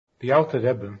The Alter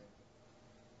Rebbe,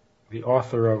 the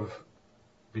author of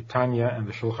the Tanya and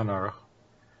the Shulchan Aruch,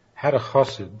 had a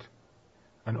chassid,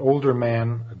 an older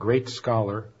man, a great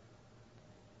scholar,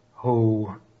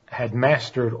 who had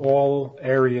mastered all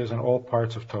areas and all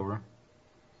parts of Torah,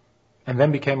 and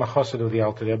then became a chassid of the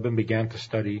Alter Rebbe and began to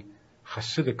study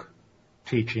Hasidic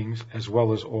teachings as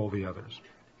well as all the others.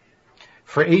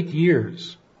 For 8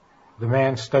 years, the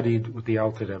man studied with the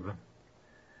Alter Rebbe,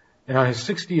 and on his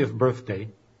 60th birthday,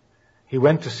 he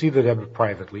went to see the Rebbe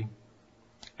privately,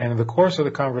 and in the course of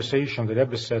the conversation, the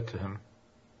Rebbe said to him,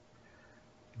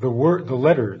 the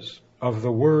letters of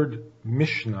the word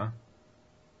Mishnah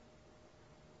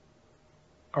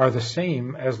are the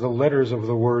same as the letters of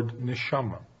the word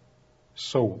Neshama,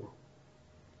 soul,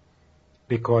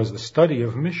 because the study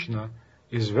of Mishnah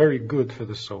is very good for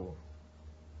the soul.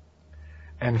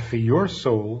 And for your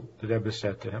soul, the Rebbe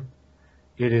said to him,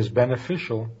 it is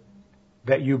beneficial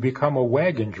that you become a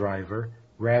wagon driver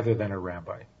rather than a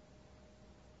rabbi.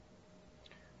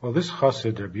 Well, this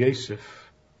chassid, Rabbi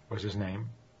Yosef was his name,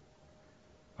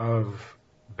 of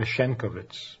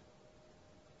Beshenkovitz,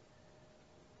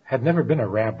 had never been a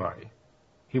rabbi.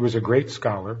 He was a great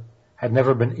scholar, had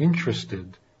never been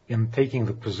interested in taking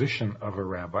the position of a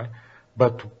rabbi,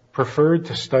 but preferred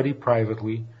to study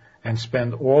privately and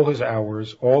spend all his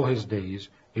hours, all his days,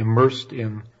 immersed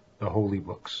in the holy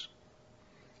books.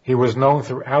 He was known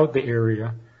throughout the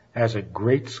area as a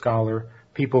great scholar.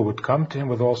 People would come to him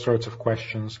with all sorts of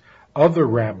questions. Other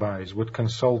rabbis would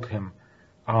consult him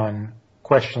on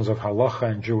questions of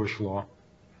halacha and Jewish law.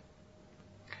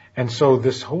 And so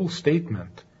this whole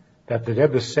statement that the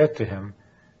Rebbe said to him,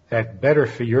 that better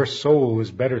for your soul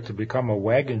is better to become a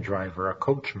wagon driver, a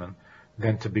coachman,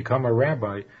 than to become a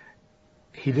rabbi,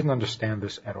 he didn't understand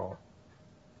this at all.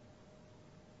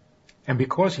 And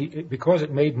because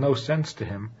it made no sense to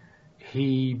him,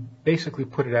 he basically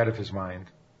put it out of his mind.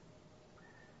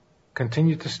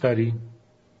 Continued to study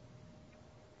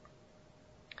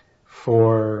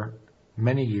for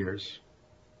many years.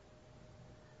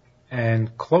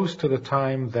 And close to the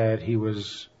time that he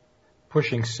was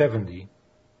pushing 70,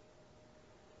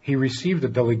 he received a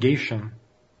delegation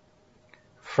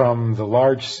from the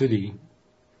large city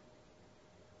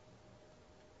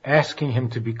asking him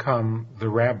to become the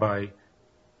rabbi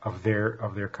of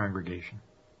their congregation.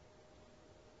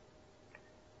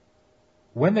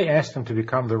 When they asked him to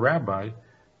become the rabbi,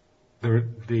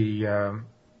 the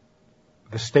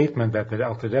statement that the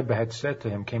Alter Rebbe had said to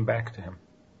him came back to him.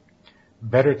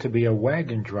 Better to be a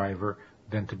wagon driver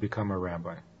than to become a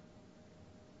rabbi.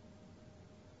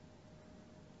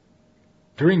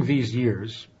 During these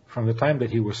years, from the time that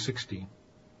he was 60,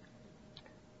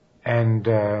 and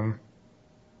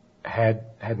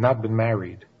had not been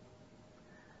married,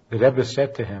 the Rebbe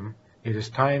said to him, it is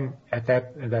time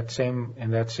in that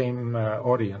same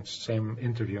audience, same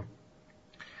interview.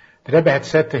 The Rebbe had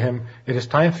said to him, it is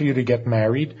time for you to get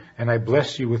married, and I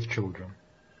bless you with children.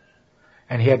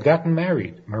 And he had gotten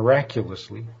married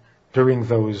miraculously during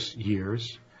those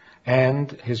years,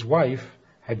 and his wife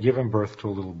had given birth to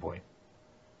a little boy.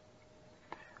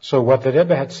 So what the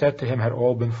Rebbe had said to him had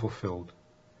all been fulfilled.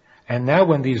 And now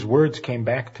when these words came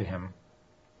back to him,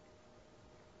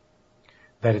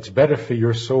 that it's better for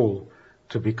your soul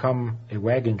to become a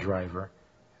wagon driver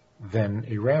than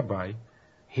a rabbi,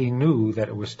 he knew that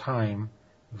it was time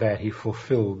that he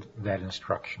fulfilled that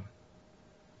instruction.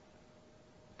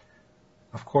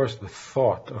 Of course, the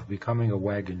thought of becoming a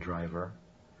wagon driver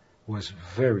was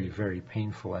very, very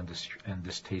painful and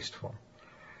distasteful.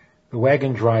 The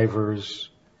wagon drivers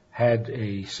had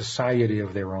a society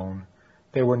of their own.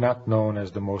 They were not known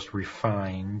as the most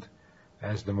refined,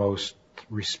 as the most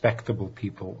respectable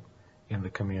people in the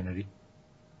community.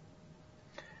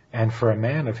 And for a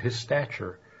man of his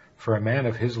stature, for a man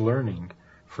of his learning,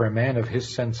 for a man of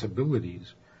his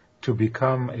sensibilities, to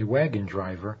become a wagon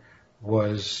driver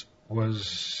was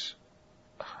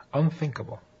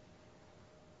unthinkable.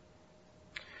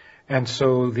 And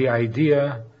so the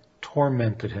idea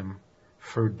tormented him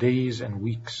for days and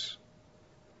weeks.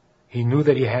 He knew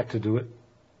that he had to do it,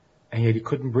 and yet he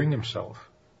couldn't bring himself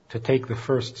to take the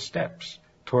first steps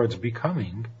towards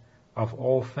becoming, of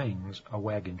all things, a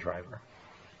wagon driver.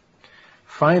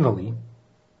 Finally,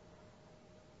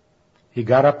 he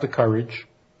got up the courage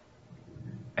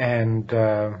and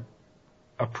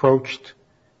approached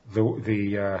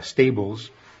the stables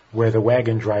where the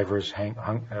wagon drivers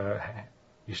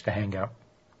used to hang out.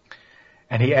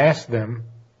 And he asked them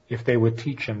if they would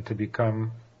teach him to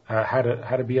become how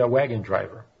to be a wagon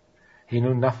driver. He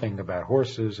knew nothing about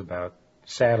horses, about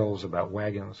saddles, about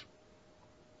wagons.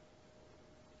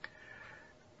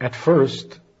 At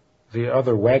first, the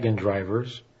other wagon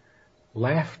drivers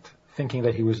laughed, thinking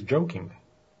that he was joking.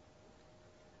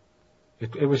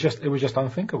 It was just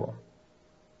unthinkable.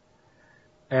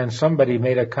 And somebody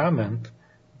made a comment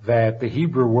that the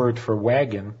Hebrew word for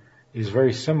wagon is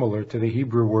very similar to the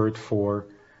Hebrew word for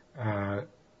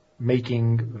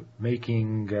making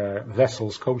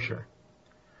vessels kosher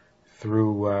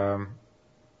through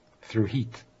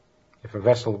heat. If a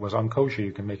vessel was unkosher,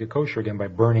 you can make it kosher again by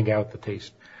burning out the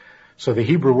taste. So the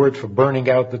Hebrew word for burning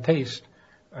out the taste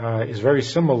is very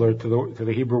similar to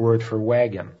the Hebrew word for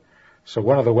wagon. So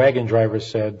one of the wagon drivers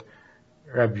said,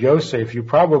 Rabbi Yosef, you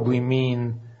probably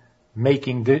mean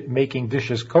making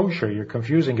dishes kosher. You're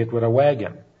confusing it with a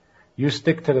wagon. You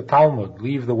stick to the Talmud.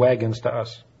 Leave the wagons to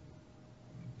us.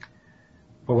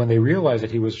 But when they realized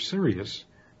that he was serious,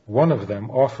 one of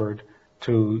them offered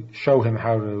to show him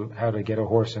how to get a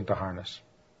horse into harness.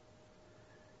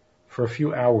 For a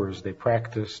few hours they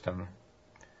practiced, and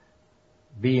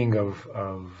being of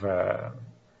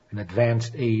an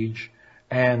advanced age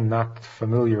and not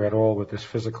familiar at all with this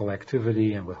physical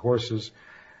activity and with horses,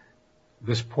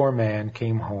 this poor man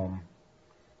came home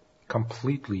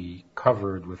completely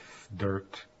covered with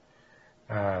dirt.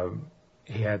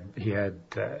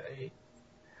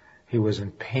 He was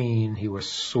in pain. He was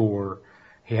sore.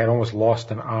 He had almost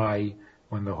lost an eye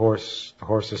when the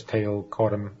horse's tail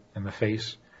caught him in the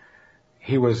face.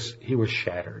 He was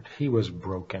shattered. He was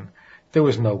broken. There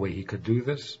was no way he could do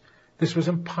this. This was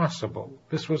impossible.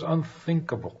 This was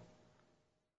unthinkable.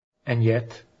 And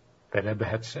yet, the Rebbe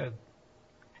had said.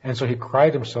 And so he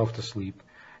cried himself to sleep.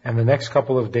 And the next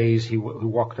couple of days he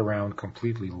walked around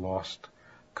completely lost,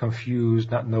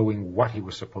 confused, not knowing what he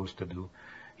was supposed to do.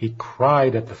 He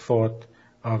cried at the thought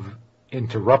of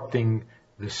interrupting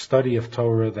the study of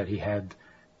Torah that he had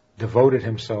devoted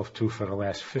himself to for the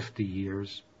last 50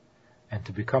 years and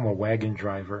to become a wagon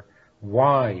driver.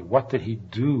 Why? What did he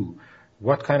do?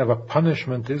 What kind of a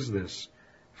punishment is this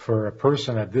for a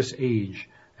person at this age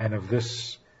and of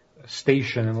this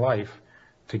station in life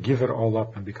to give it all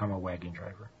up and become a wagon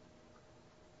driver?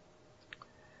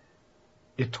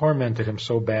 It tormented him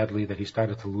so badly that he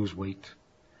started to lose weight.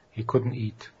 He couldn't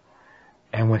eat.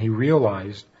 And when he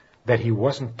realized that he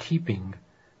wasn't keeping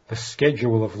the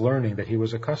schedule of learning that he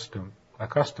was accustomed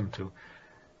to,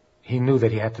 he knew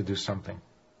that he had to do something.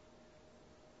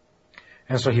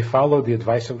 And so he followed the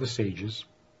advice of the sages,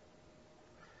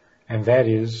 and that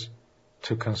is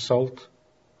to consult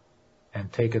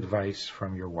and take advice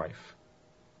from your wife.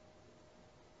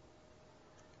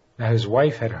 Now his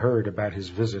wife had heard about his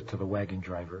visit to the wagon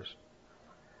drivers,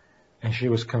 and she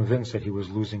was convinced that he was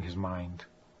losing his mind.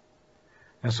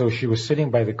 And so she was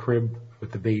sitting by the crib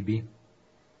with the baby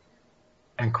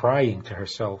and crying to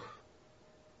herself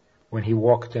when he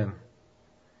walked in,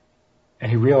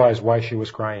 and he realized why she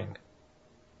was crying.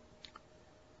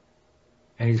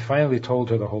 And he finally told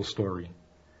her the whole story,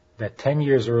 that 10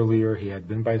 years earlier he had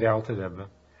been by the Alter Rebbe,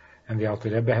 and the Alter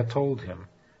Rebbe had told him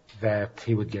that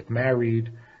he would get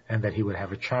married and that he would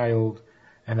have a child,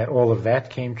 and that all of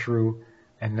that came true,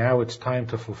 and now it's time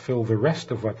to fulfill the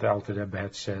rest of what the Alter Rebbe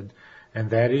had said, and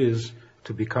that is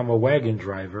to become a wagon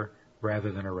driver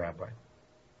rather than a rabbi.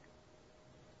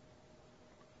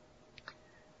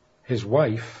 His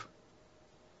wife,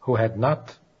 who had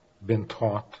not been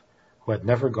taught, who had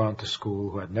never gone to school,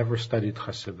 who had never studied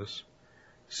Chassidus,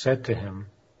 said to him,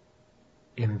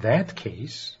 in that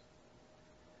case,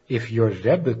 if your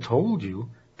Rebbe told you,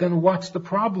 then what's the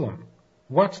problem?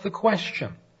 What's the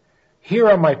question? Here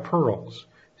are my pearls.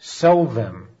 Sell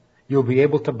them. You'll be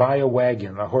able to buy a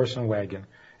wagon, a horse and wagon,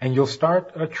 and you'll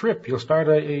start a trip. You'll start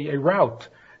a route,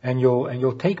 and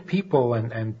you'll take people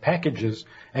and packages,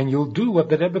 and you'll do what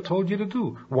the Rebbe told you to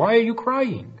do. Why are you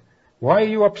crying? Why are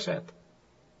you upset?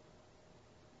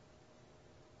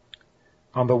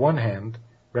 On the one hand,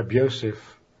 Rabbi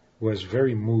Yosef was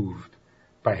very moved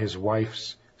by his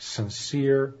wife's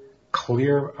sincere,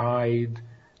 clear-eyed,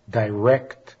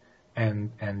 direct,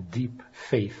 and deep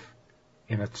faith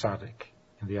in a tzaddik,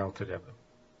 in the Alter Rebbe.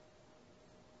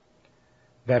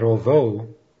 That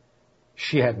although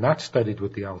she had not studied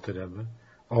with the Alter Rebbe,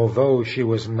 although she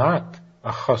was not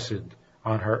a chassid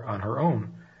on her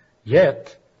own,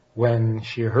 yet when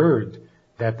she heard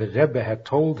that the Rebbe had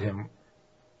told him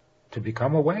to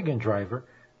become a wagon driver,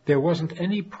 there wasn't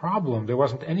any problem, there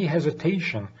wasn't any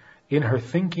hesitation in her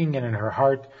thinking and in her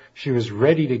heart. She was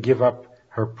ready to give up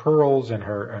her pearls and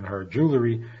her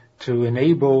jewelry to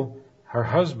enable her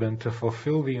husband to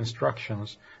fulfill the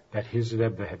instructions that his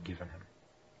Rebbe had given him.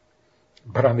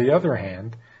 But on the other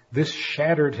hand, this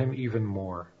shattered him even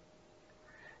more.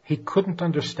 He couldn't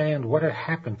understand what had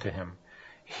happened to him.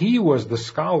 He was the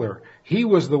scholar. He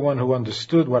was the one who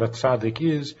understood what a tzaddik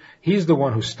is. He's the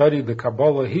one who studied the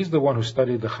Kabbalah. He's the one who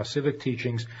studied the Hasidic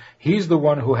teachings. He's the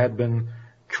one who had been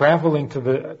traveling to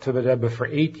the Rebbe for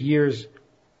 8 years,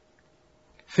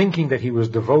 thinking that he was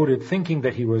devoted, thinking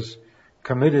that he was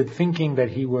committed, thinking that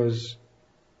he was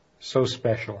so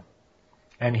special.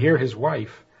 And here his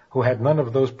wife, who had none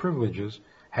of those privileges,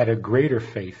 had a greater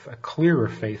faith, a clearer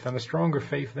faith, and a stronger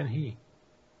faith than he.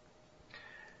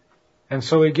 And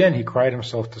so again he cried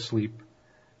himself to sleep,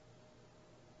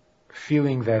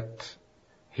 feeling that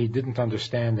he didn't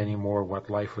understand anymore what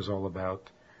life was all about,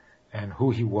 and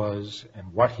who he was,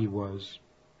 and what he was.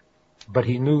 But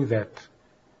he knew that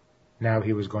now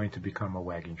he was going to become a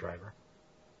wagon driver.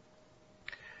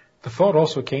 The thought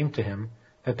also came to him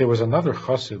that there was another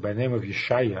chassid by the name of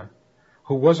Yeshaya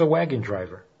who was a wagon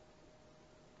driver.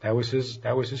 That was his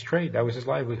trade, that was his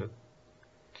livelihood.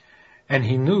 And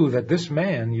he knew that this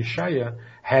man, Yeshaya,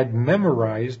 had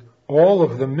memorized all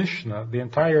of the Mishnah, the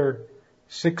entire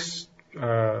 6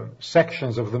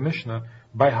 sections of the Mishnah,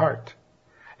 by heart.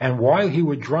 And while he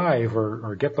would drive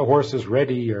or get the horses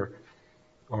ready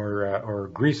or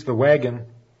grease the wagon,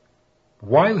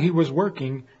 while he was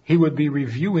working, he would be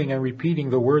reviewing and repeating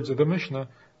the words of the Mishnah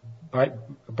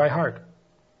by heart.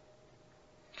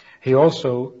 He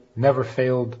also never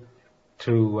failed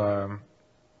to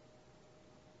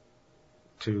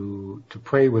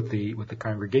pray with the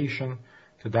congregation,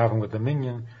 to daven with the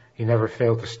minyan. He never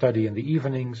failed to study in the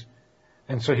evenings.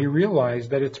 And so he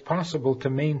realized that it's possible to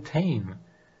maintain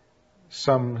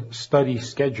some study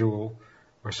schedule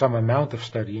or some amount of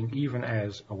studying even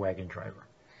as a wagon driver.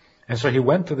 And so he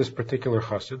went to this particular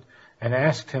chassid and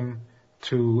asked him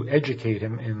to educate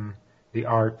him in the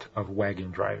art of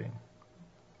wagon driving,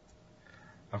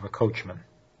 of a coachman.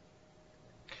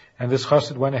 And this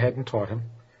chassid went ahead and taught him,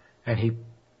 and he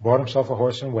bought himself a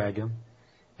horse and wagon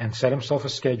and set himself a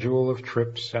schedule of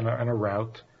trips and a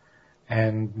route,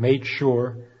 and made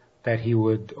sure that he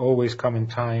would always come in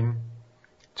time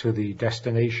to the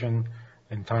destination,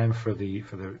 in time for the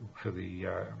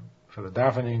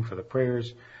davening, for the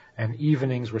prayers, and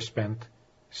evenings were spent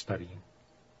studying.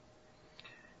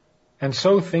 And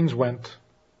so things went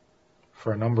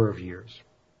for a number of years.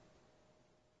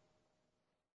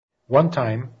 One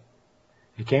time,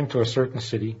 he came to a certain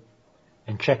city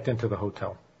and checked into the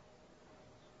hotel.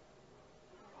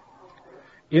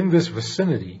 In this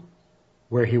vicinity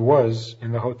where he was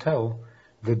in the hotel,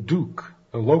 the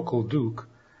local duke,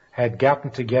 had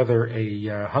gotten together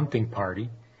a hunting party,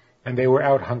 and they were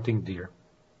out hunting deer.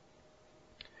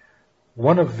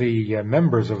 One of the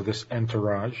members of this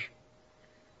entourage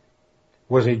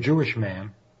was a Jewish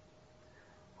man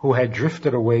who had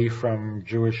drifted away from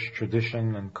Jewish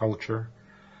tradition and culture.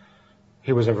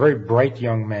 He was a very bright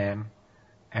young man,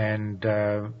 and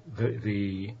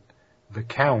the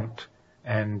count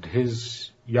and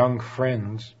his young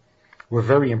friends were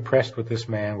very impressed with this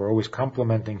man, were always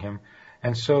complimenting him,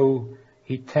 and so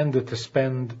he tended to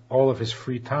spend all of his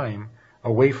free time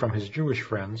away from his Jewish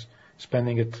friends,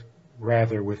 spending it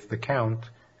rather with the count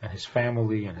and his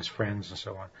family and his friends and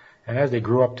so on. And as they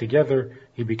grew up together,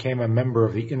 he became a member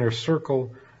of the inner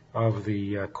circle of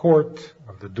the court,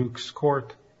 of the Duke's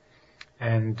court,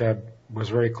 and was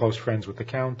very close friends with the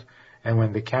count. And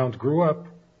when the count grew up,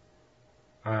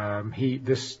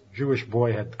 this Jewish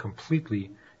boy had completely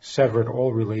severed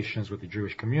all relations with the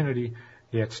Jewish community.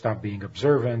 He had stopped being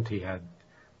observant. He had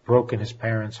broken his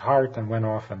parents' heart and went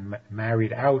off and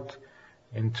married out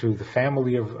into the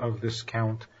family of this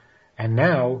count. And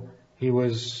now he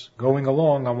was going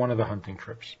along on one of the hunting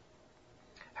trips.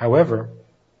 However,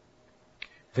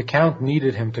 the count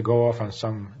needed him to go off on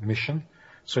some mission,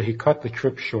 so he cut the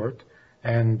trip short,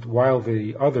 and while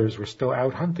the others were still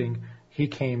out hunting, he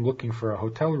came looking for a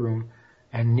hotel room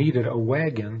and needed a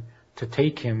wagon to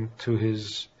take him to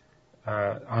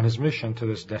on his mission to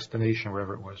this destination,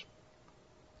 wherever it was.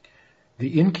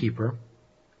 The innkeeper,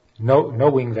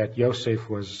 knowing that Yosef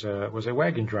was a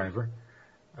wagon driver,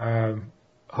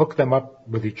 hooked them up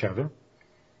with each other,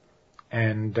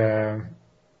 and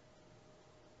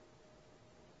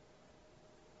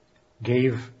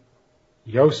gave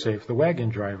Yosef, the wagon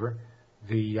driver,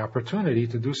 the opportunity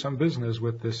to do some business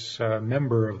with this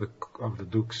member of the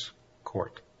Duke's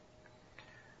court.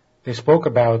 They spoke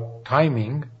about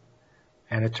timing,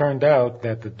 and it turned out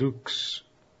that the Duke's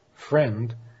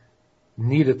friend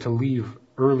needed to leave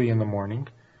early in the morning,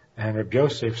 and Rabbi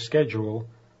Yosef's schedule,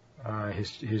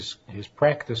 his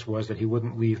practice was that he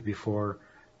wouldn't leave before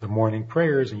the morning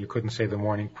prayers, and you couldn't say the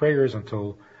morning prayers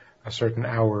until a certain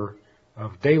hour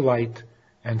of daylight,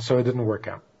 and so it didn't work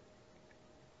out.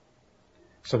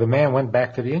 So the man went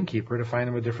back to the innkeeper to find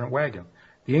him a different wagon.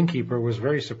 The The innkeeper was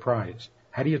very surprised.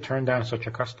 How do you turn down such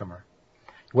a customer?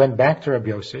 He went back to Rabbi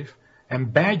Yosef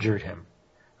and badgered him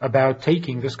about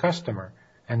taking this customer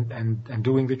and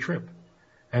doing the trip.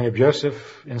 And Rabbi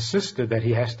Yosef insisted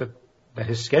that that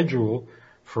his schedule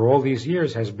for all these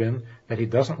years has been that he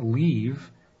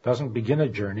doesn't begin a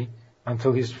journey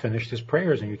until he's finished his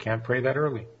prayers, and you can't pray that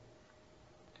early.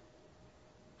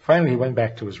 Finally, he went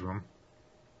back to his room.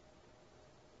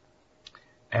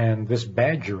 And this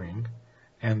badgering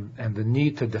and the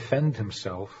need to defend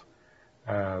himself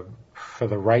for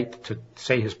the right to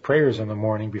say his prayers in the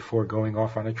morning before going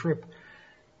off on a trip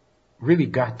really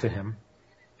got to him.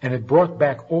 And it brought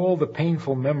back all the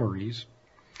painful memories.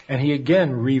 And he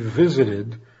again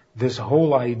revisited this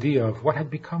whole idea of what had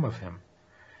become of him.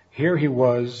 Here he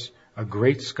was, a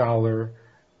great scholar,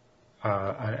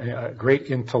 a great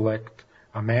intellect,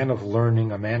 a man of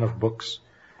learning, a man of books.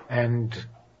 And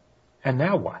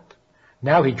now what?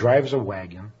 Now he drives a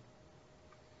wagon.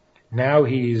 Now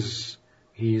he's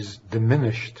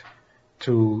diminished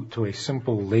to a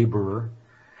simple laborer.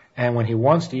 And when he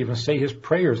wants to even say his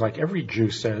prayers, like every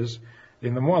Jew says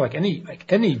in the morning,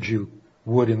 like any Jew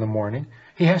would in the morning,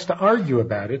 he has to argue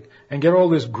about it and get all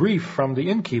this grief from the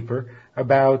innkeeper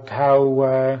about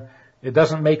how it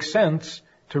doesn't make sense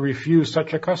to refuse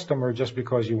such a customer just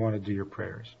because you want to do your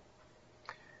prayers.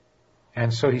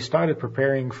 And so he started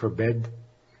preparing for bed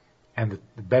and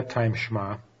the bedtime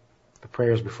Shema, the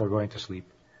prayers before going to sleep.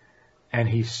 And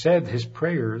he said his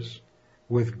prayers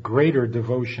with greater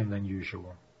devotion than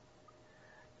usual.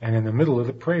 And in the middle of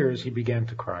the prayers, he began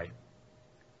to cry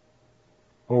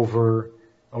over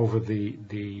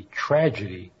the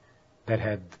tragedy that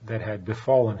had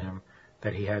befallen him,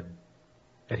 that he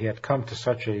had come to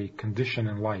such a condition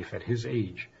in life at his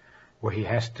age where he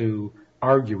has to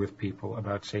argue with people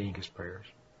about saying his prayers.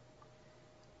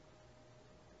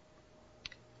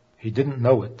 He didn't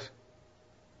know it,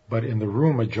 but in the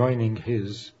room adjoining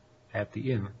his at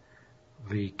the inn,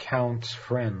 the Count's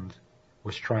friend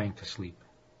was trying to sleep.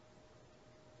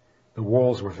 The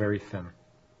walls were very thin.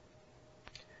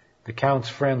 The Count's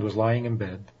friend was lying in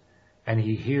bed, and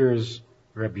he hears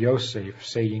Rabbi Yosef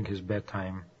saying his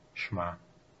bedtime Shema.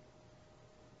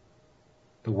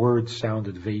 The words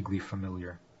sounded vaguely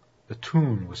familiar. The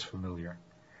tune was familiar.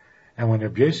 And when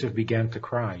Rabbi Yosef began to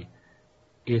cry,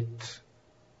 it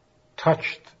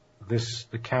touched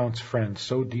the Count's friend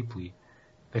so deeply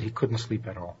that he couldn't sleep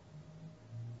at all.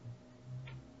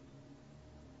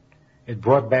 It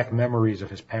brought back memories of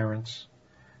his parents,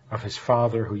 of his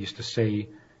father who used to say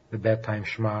the bedtime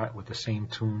Shema with the same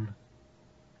tune.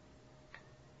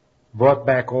 Brought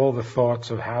back all the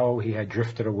thoughts of how he had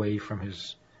drifted away from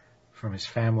his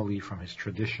family, from his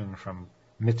tradition, from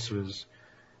mitzvahs,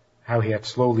 how he had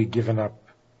slowly given up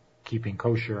keeping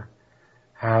kosher,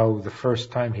 how the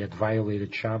first time he had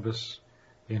violated Shabbos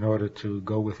in order to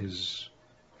go with his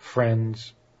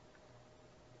friends,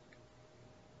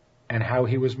 and how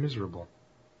he was miserable.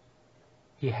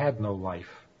 He had no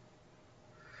life.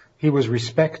 He was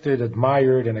respected,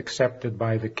 admired, and accepted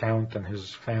by the Count and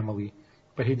his family,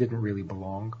 but he didn't really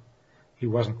belong. He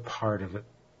wasn't part of it.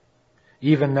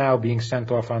 Even now, being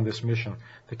sent off on this mission,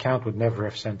 the Count would never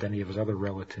have sent any of his other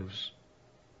relatives.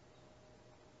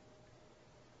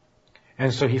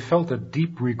 And so he felt a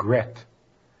deep regret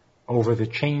over the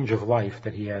change of life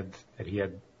that he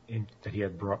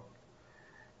had brought.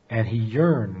 And he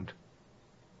yearned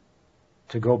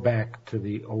to go back to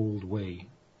the old way,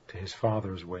 to his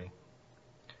father's way.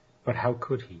 But how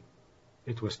could he?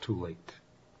 It was too late.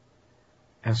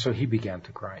 And so he began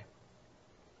to cry.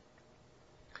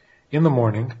 In the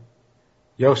morning,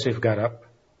 Yosef got up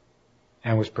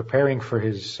and was preparing for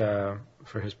his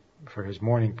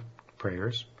morning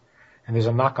prayers, and there's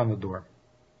a knock on the door.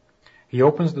 He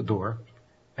opens the door,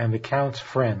 and the Count's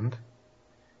friend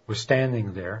was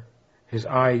standing there, his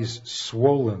eyes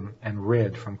swollen and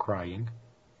red from crying,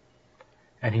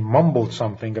 and he mumbled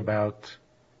something about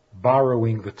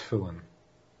borrowing the tefillin.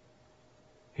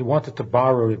 He wanted to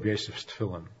borrow Rabbi Yosef's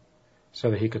tefillin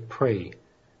so that he could pray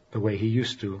the way he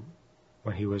used to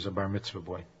when he was a bar mitzvah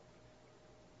boy.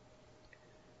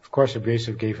 Of course, Rabbi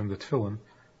Yosef gave him the tefillin,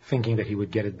 thinking that he would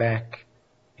get it back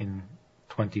in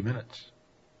 20 minutes.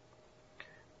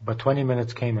 But 20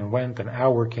 minutes came and went, an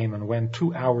hour came and went,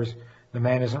 2 hours, the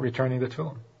man isn't returning the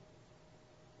tefillin.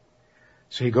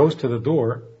 So he goes to the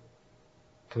door,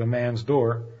 to the man's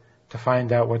door, to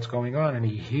find out what's going on, and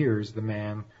he hears the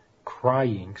man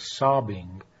crying,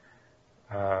 sobbing,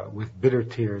 with bitter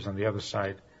tears on the other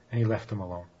side, and he left him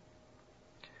alone.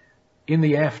 In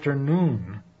the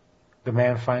afternoon, the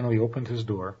man finally opened his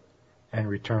door and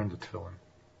returned the tefillin.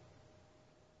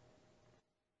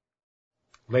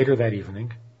 Later that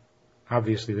evening,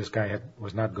 obviously this guy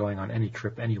was not going on any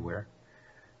trip anywhere,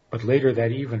 but later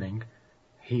that evening,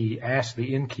 he asked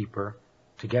the innkeeper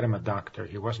to get him a doctor.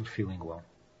 He wasn't feeling well.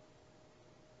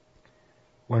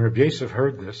 When Rabbi Yosef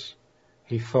heard this,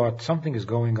 he thought something is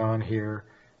going on here,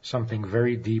 something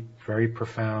very deep, very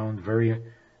profound,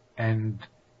 and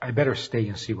I better stay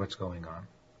and see what's going on.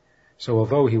 So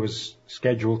although he was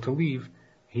scheduled to leave,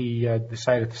 he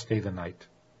decided to stay the night.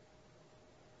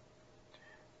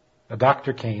 A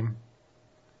doctor came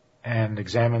and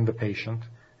examined the patient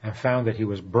and found that he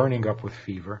was burning up with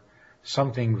fever.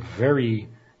 Something very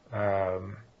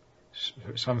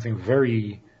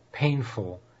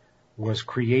painful was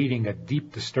creating a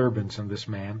deep disturbance in this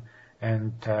man,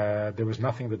 and there was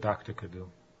nothing the doctor could do.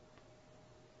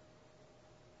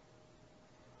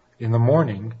 In the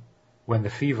morning, when the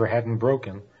fever hadn't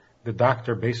broken, the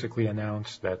doctor basically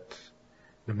announced that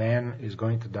the man is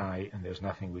going to die and there's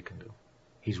nothing we can do.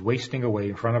 He's wasting away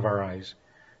in front of our eyes.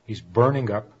 He's burning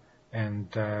up, and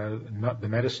the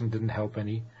medicine didn't help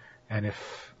any. And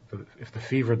if the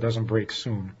fever doesn't break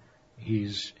soon,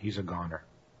 he's a goner.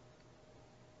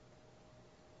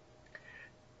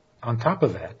 On top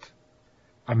of that,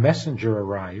 a messenger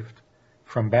arrived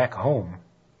from back home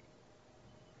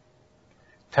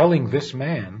telling this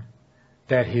man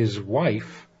that his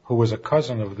wife, who was a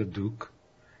cousin of the Duke,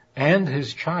 and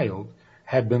his child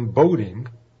had been boating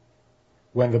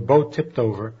when the boat tipped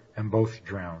over and both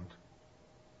drowned.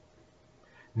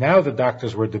 Now the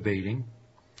doctors were debating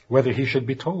whether he should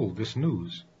be told this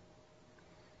news.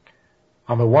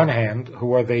 On the one hand,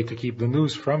 who are they to keep the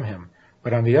news from him?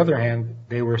 But on the other hand,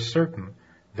 they were certain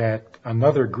that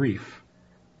another grief,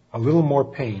 a little more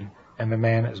pain, and the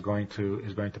man is going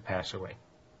to pass away.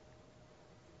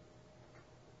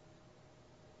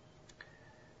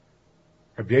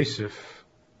 Rabbi Yosef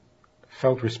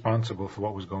felt responsible for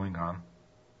what was going on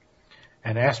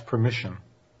and asked permission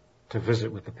to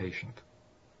visit with the patient.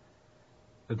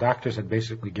 The doctors had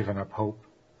basically given up hope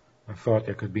and thought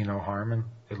there could be no harm, and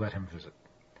they let him visit.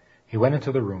 He went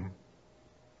into the room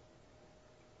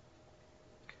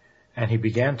and he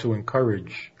began to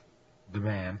encourage the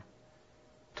man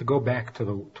to go back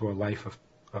to a life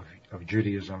of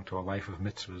Judaism, to a life of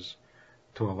mitzvahs,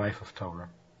 to a life of Torah,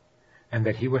 and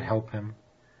that he would help him,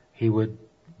 he would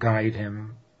guide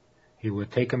him, he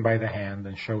would take him by the hand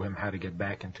and show him how to get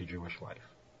back into Jewish life.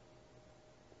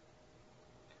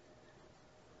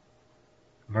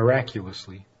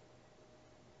 Miraculously,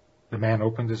 the man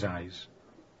opened his eyes,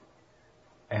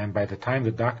 and by the time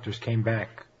the doctors came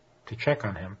back to check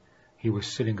on him, he was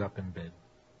sitting up in bed.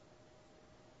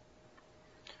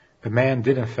 The man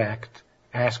did, in fact,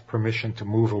 ask permission to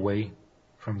move away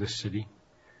from the city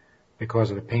because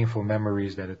of the painful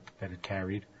memories that it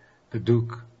carried. The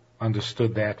Duke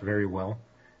understood that very well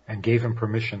and gave him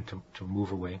permission to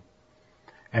move away.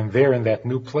 And there in that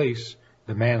new place,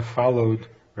 the man followed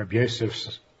Rabbi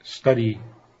Yosef's study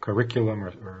curriculum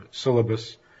or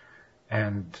syllabus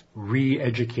and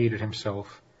re-educated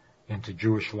himself into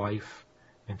Jewish life,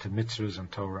 into mitzvahs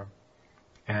and Torah,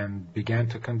 and began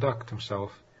to conduct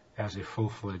himself as a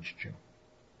full-fledged Jew.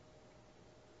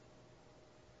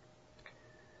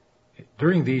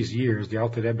 During these years, the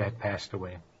Alter Rebbe had passed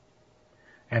away,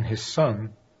 and his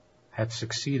son had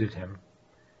succeeded him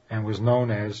and was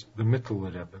known as the Mittel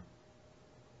Rebbe.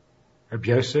 Rabbi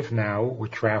Yosef now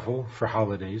would travel for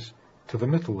holidays to the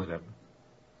Mittel Rebbe.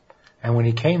 And when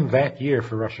he came that year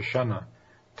for Rosh Hashanah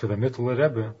to the Mittel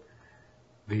Rebbe,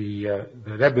 the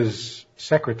Rebbe's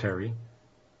secretary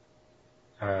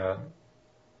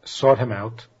sought him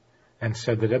out and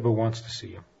said, "The Rebbe wants to see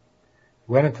you."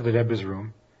 He went into the Rebbe's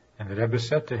room, and the Rebbe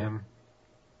said to him,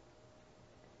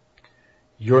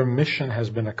 "Your mission has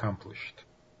been accomplished.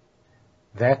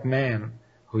 That man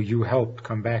who you helped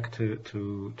come back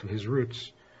to his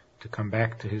roots, to come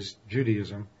back to his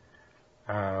Judaism,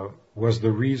 was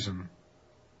the reason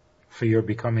for your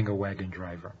becoming a wagon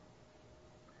driver.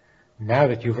 Now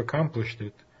that you've accomplished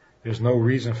it, there's no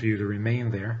reason for you to remain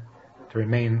there, to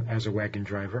remain as a wagon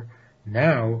driver.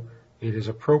 Now it is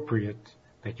appropriate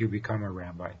that you become a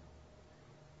rabbi."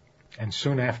 And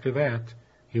soon after that,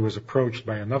 he was approached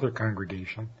by another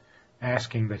congregation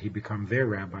asking that he become their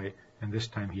rabbi, and this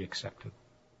time he accepted.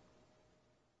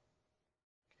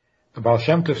 The Baal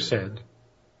Shem Tov said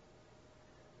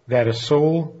that a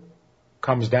soul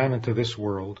comes down into this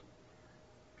world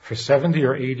for 70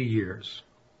 or 80 years.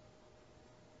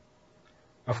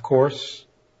 Of course,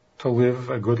 to live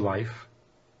a good life,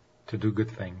 to do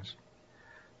good things.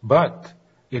 But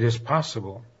it is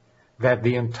possible that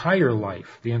the entire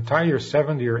life, the entire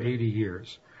 70 or 80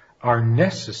 years, are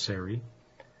necessary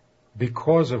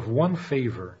because of one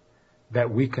favor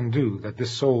that we can do, that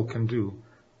this soul can do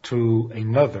to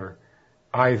another,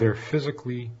 either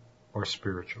physically or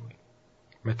spiritually,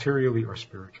 materially or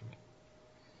spiritually.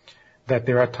 That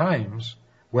there are times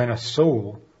when a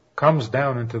soul comes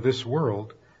down into this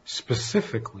world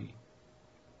specifically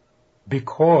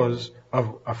because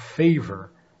of a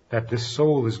favor that this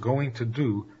soul is going to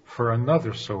do for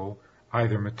another soul,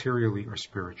 either materially or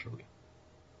spiritually.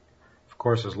 Of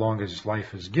course, as long as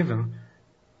life is given,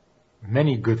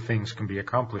 many good things can be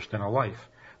accomplished in a life.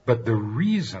 But the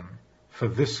reason for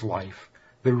this life,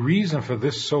 the reason for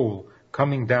this soul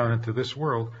coming down into this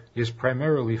world is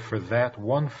primarily for that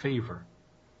one favor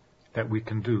that we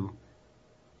can do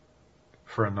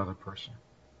for another person.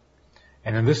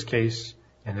 And in this case,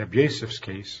 in Rabbi Yosef's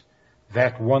case,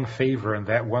 that one favor and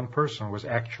that one person was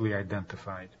actually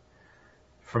identified.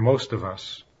 For most of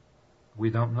us, we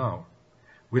don't know.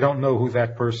 We don't know who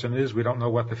that person is. We don't know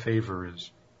what the favor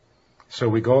is. So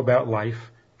we go about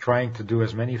life trying to do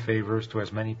as many favors to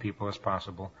as many people as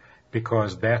possible,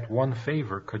 because that one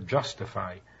favor could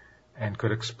justify and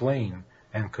could explain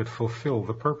and could fulfill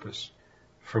the purpose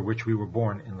for which we were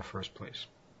born in the first place.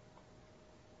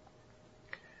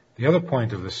 The other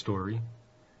point of the story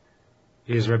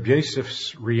is Rabbi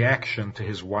Yosef's reaction to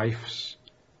his wife's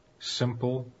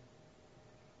simple,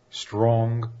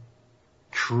 strong,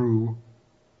 true,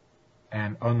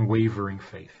 and unwavering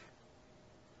faith.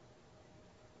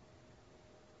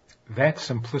 That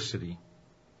simplicity,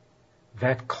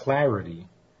 that clarity,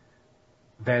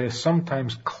 that is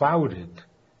sometimes clouded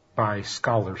by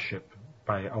scholarship,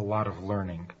 by a lot of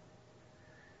learning,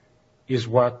 is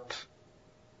what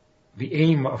the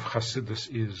aim of Hasidus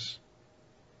is,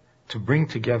 to bring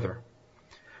together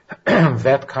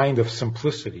that kind of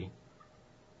simplicity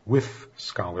with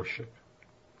scholarship.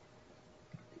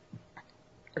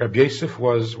 Rabbi Yosef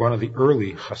was one of the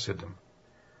early Hasidim,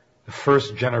 the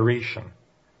first generation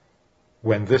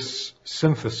when this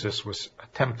synthesis was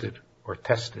attempted or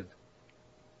tested.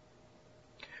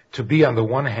 To be, on the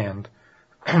one hand,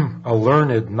 a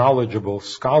learned, knowledgeable,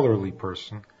 scholarly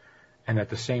person, and at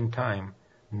the same time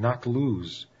not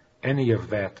lose any of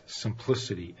that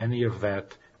simplicity, any of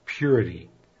that purity,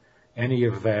 any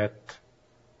of that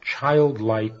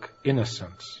childlike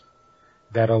innocence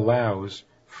that allows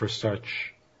for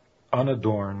such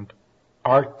unadorned,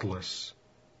 artless,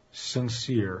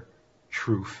 sincere,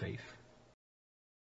 true faith.